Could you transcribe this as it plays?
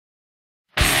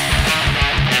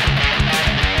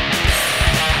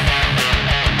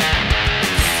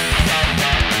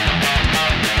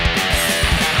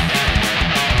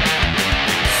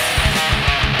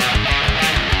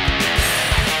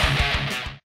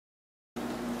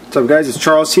What's up guys, it's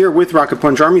Charles here with Rocket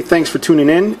Punch Army. Thanks for tuning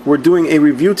in. We're doing a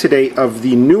review today of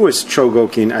the newest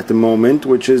Chogokin at the moment,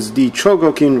 which is the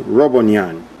Chogokin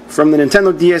Robonyan. From the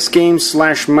Nintendo DS game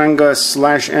 / manga /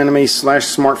 anime /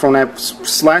 smartphone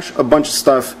app / a bunch of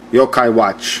stuff, Yokai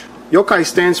Watch. Yokai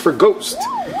stands for ghost.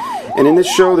 And in this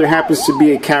show there happens to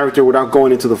be a character without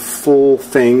going into the full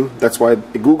thing. That's why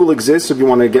Google exists if you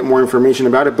want to get more information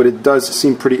about it, but it does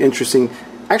seem pretty interesting.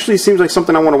 Actually, it seems like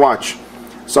something I want to watch.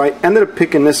 So I ended up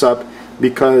picking this up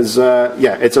because,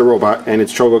 yeah, it's a robot and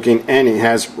it's Chogokin and it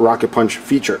has Rocket Punch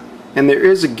feature. And there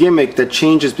is a gimmick that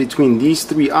changes between these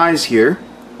three eyes here.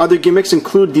 Other gimmicks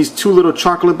include these two little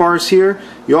chocolate bars here.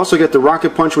 You also get the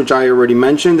Rocket Punch, which I already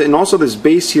mentioned, and also this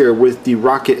base here with the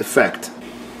rocket effect.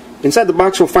 Inside the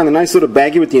box you'll find a nice little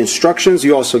baggie with the instructions.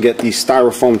 You also get the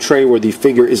styrofoam tray where the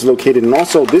figure is located, and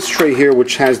also this tray here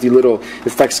which has the little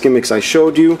effects gimmicks I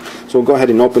showed you. So we'll go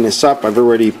ahead and open this up. I've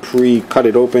already pre-cut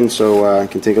it open so I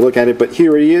can take a look at it, but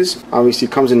here it is. Obviously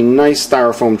it comes in a nice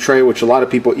styrofoam tray which a lot of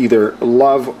people either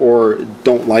love or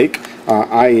don't like.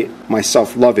 I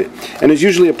myself love it. And there's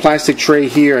usually a plastic tray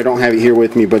here. I don't have it here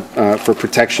with me, but for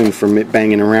protection from it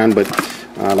banging around, but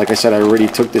like I said, I already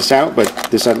took this out, but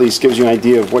this at least gives you an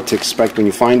idea of what to expect when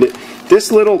you find it.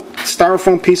 This little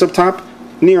styrofoam piece up top,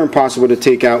 near impossible to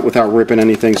take out without ripping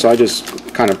anything, so I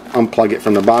just kind of unplug it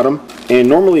from the bottom. And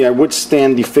normally I would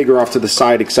stand the figure off to the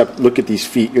side, except look at these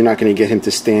feet, you're not going to get him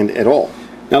to stand at all.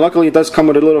 Now luckily it does come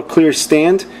with a little clear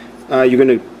stand. You're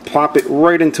going to plop it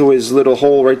right into his little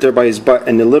hole right there by his butt,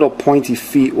 and the little pointy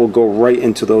feet will go right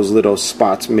into those little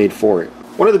spots made for it.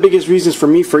 One of the biggest reasons for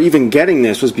me for even getting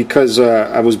this was because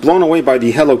I was blown away by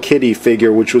the Hello Kitty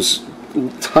figure, which was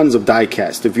tons of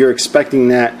diecast. If you're expecting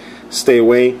that, stay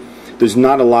away. There's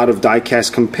not a lot of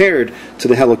diecast compared to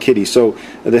the Hello Kitty. So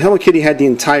the Hello Kitty had the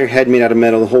entire head made out of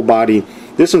metal, the whole body.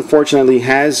 This unfortunately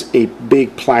has a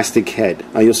big plastic head.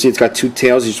 You'll see it's got two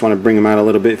tails. You just want to bring them out a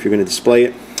little bit if you're going to display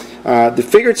it. The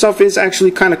figure itself is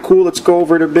actually kind of cool. Let's go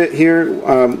over it a bit here.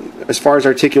 As far as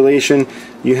articulation,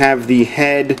 you have the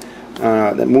head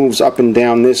that moves up and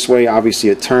down this way. Obviously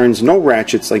it turns. No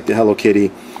ratchets like the Hello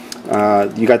Kitty.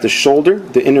 You got the shoulder,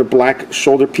 the inner black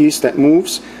shoulder piece that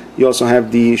moves. You also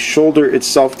have the shoulder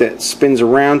itself that spins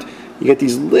around. You get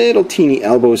these little teeny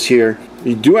elbows here.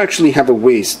 You do actually have a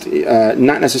waist,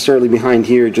 not necessarily behind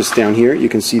here, just down here. You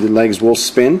can see the legs will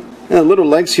spin. And the little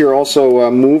legs here also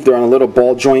move. They're on a little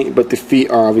ball joint, but the feet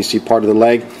are obviously part of the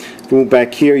leg. If you move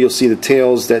back here, you'll see the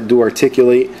tails that do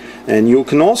articulate. And you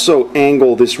can also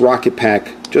angle this rocket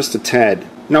pack just a tad.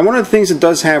 Now one of the things it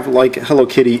does have, like Hello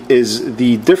Kitty, is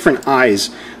the different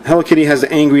eyes. Hello Kitty has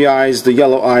the angry eyes, the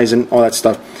yellow eyes, and all that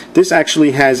stuff. This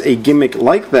actually has a gimmick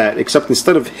like that, except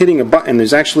instead of hitting a button,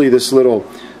 there's actually this little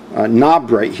knob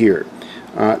right here.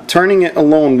 Turning it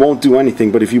alone won't do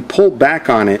anything, but if you pull back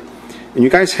on it, and you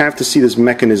guys have to see this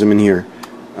mechanism in here.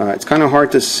 It's kind of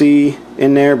hard to see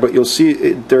in there, but you'll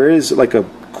see there is like a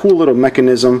cool little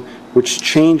mechanism which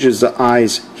changes the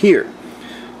eyes here.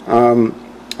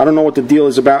 I don't know what the deal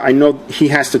is about. I know he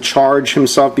has to charge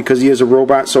himself because he is a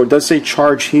robot, so it does say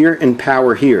charge here and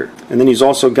power here. And then he's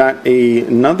also got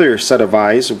another set of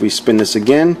eyes. If we spin this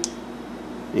again,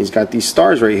 he's got these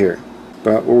stars right here.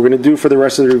 But what we're going to do for the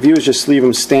rest of the review is just leave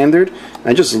him standard.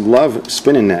 I just love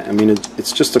spinning that. I mean,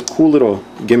 it's just a cool little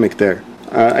gimmick there.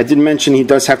 I did mention he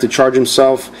does have to charge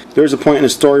himself. There's a point in the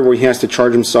story where he has to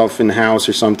charge himself in the house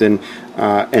or something,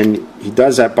 and he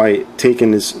does that by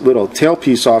taking this little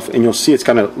tailpiece off, and you'll see it's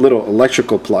got a little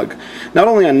electrical plug. Not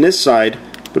only on this side,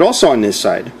 but also on this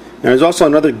side. Now there's also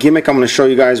another gimmick I'm going to show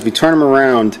you guys. If we turn him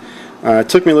around, it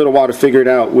took me a little while to figure it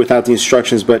out without the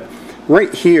instructions, but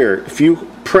right here, if you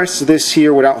press this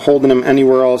here without holding him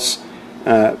anywhere else,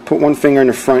 put one finger in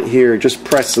the front here, just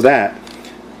press that,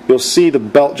 you'll see the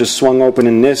belt just swung open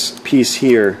and this piece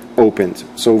here opened.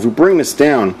 So if we bring this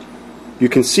down, you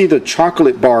can see the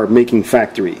chocolate bar making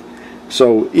factory.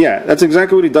 So yeah, that's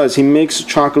exactly what he does. He makes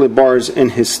chocolate bars in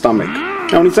his stomach.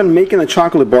 Now when he's done making the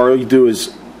chocolate bar, all you do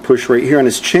is push right here on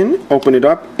his chin, open it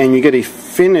up, and you get a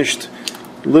finished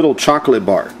little chocolate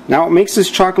bar. Now what makes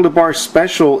this chocolate bar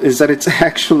special is that it's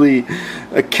actually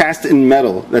cast in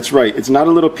metal. That's right, it's not a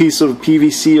little piece of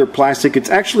PVC or plastic, it's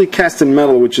actually cast in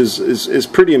metal, which is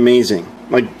pretty amazing.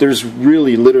 Like there's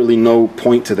really literally no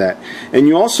point to that. And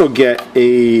you also get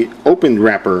a open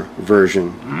wrapper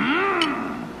version.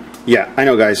 Yeah, I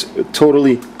know guys,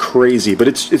 totally crazy, but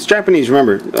it's Japanese,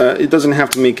 remember, it doesn't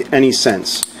have to make any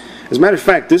sense. As a matter of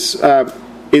fact, this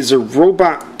is a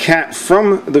robot cat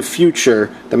from the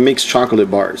future that makes chocolate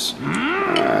bars.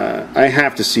 I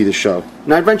have to see the show.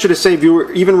 Now, I venture to say, if you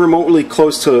were even remotely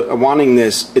close to wanting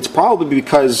this, it's probably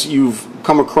because you've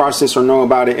come across this or know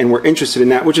about it and were interested in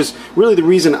that, which is really the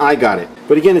reason I got it.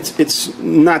 But again, it's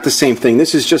not the same thing.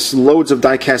 This is just loads of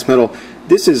die-cast metal.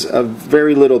 This is a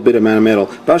very little bit amount of metal,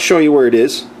 but I'll show you where it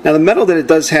is. Now, the metal that it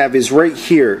does have is right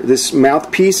here. This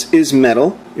mouthpiece is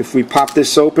metal. If we pop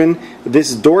this open,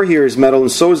 this door here is metal,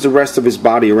 and so is the rest of his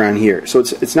body around here. So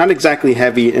it's not exactly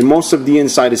heavy, and most of the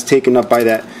inside is taken up by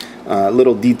that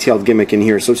little detailed gimmick in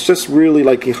here. So it's just really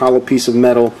like a hollow piece of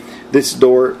metal, this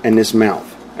door, and this mouth.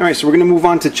 Alright, so we're going to move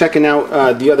on to checking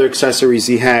out the other accessories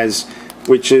he has,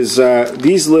 which is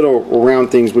these little round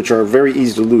things, which are very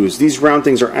easy to lose. These round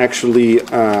things are actually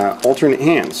alternate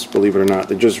hands, believe it or not.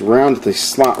 They're just round, they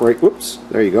slot right, whoops,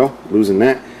 there you go, losing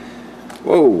that.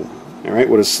 Whoa, alright,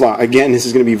 with a slot. Again, this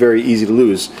is going to be very easy to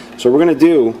lose. So what we're going to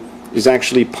do is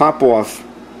actually pop off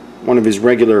one of his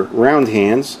regular round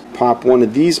hands, pop one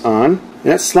of these on, and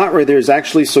that slot right there is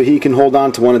actually so he can hold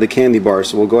on to one of the candy bars.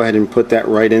 So we'll go ahead and put that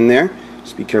right in there.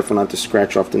 Just be careful not to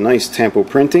scratch off the nice tampo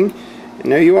printing.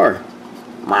 And there you are.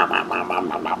 Now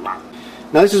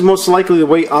this is most likely the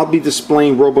way I'll be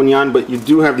displaying Robonyan, but you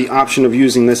do have the option of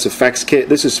using this effects kit.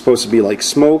 This is supposed to be like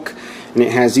smoke, and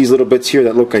it has these little bits here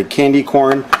that look like candy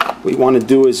corn. What you want to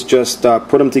do is just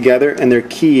put them together, and they're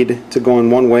keyed to go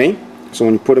in one way. So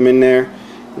when you put them in there,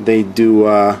 they do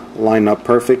line up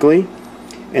perfectly.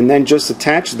 And then just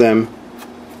attach them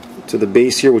to the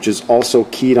base here, which is also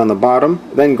keyed on the bottom.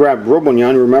 Then grab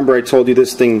Robonyan. Remember I told you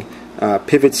this thing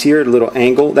pivots here at a little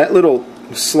angle. That little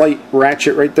slight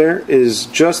ratchet right there is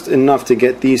just enough to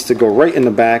get these to go right in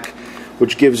the back,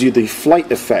 which gives you the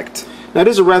flight effect. Now it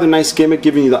is a rather nice gimmick,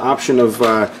 giving you the option of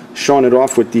showing it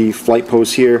off with the flight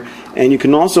pose here, and you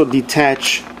can also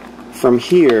detach from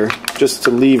here just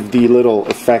to leave the little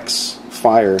effects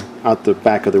fire out the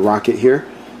back of the rocket here,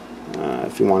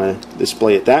 if you want to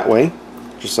display it that way,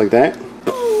 just like that.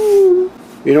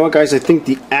 You know what, guys, I think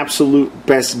the absolute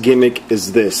best gimmick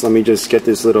is this. Let me just get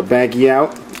this little baggie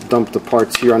out, dump the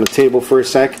parts here on the table for a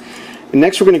sec. And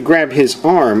next we're going to grab his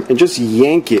arm and just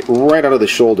yank it right out of the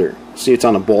shoulder. See, it's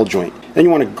on a ball joint. Then you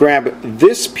want to grab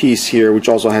this piece here, which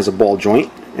also has a ball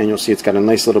joint, and you'll see it's got a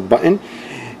nice little button.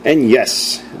 And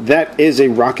yes, that is a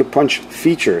Rocket Punch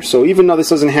feature. So even though this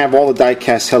doesn't have all the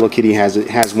die-cast Hello Kitty has, it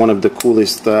has one of the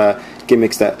coolest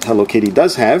gimmicks that Hello Kitty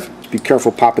does have. Just be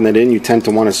careful popping that in. You tend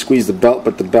to want to squeeze the belt,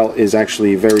 but the belt is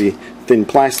actually very thin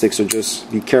plastic, so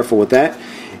just be careful with that.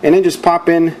 And then just pop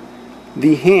in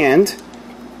the hand,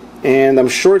 and I'm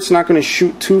sure it's not going to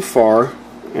shoot too far,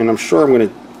 and I'm sure I'm going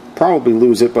to probably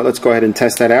lose it, but let's go ahead and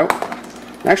test that out.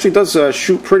 It actually does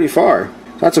shoot pretty far.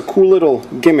 That's a cool little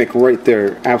gimmick right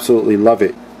there. Absolutely love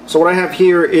it. So what I have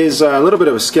here is a little bit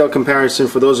of a scale comparison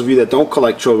for those of you that don't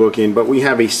collect Chogokin, but we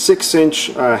have a 6-inch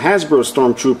Hasbro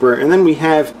Stormtrooper, and then we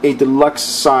have a deluxe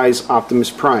size Optimus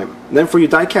Prime. Then for you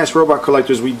die-cast robot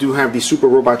collectors, we do have the Super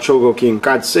Robot Chogokin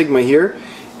God Sigma here,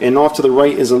 and off to the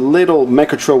right is a little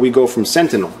Mechatro we go from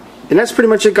Sentinel. And that's pretty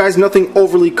much it, guys. Nothing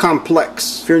overly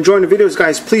complex. If you're enjoying the videos,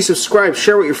 guys, please subscribe,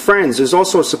 share with your friends. There's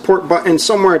also a support button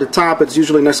somewhere at the top. It's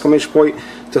usually an exclamation point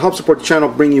to help support the channel,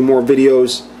 bring you more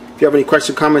videos. If you have any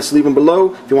questions or comments, leave them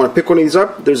below. If you want to pick one of these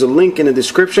up, there's a link in the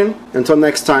description. Until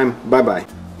next time, bye-bye.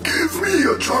 Give me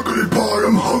a chocolate bar,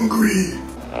 I'm hungry.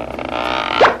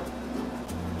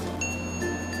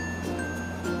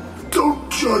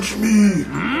 Don't judge me.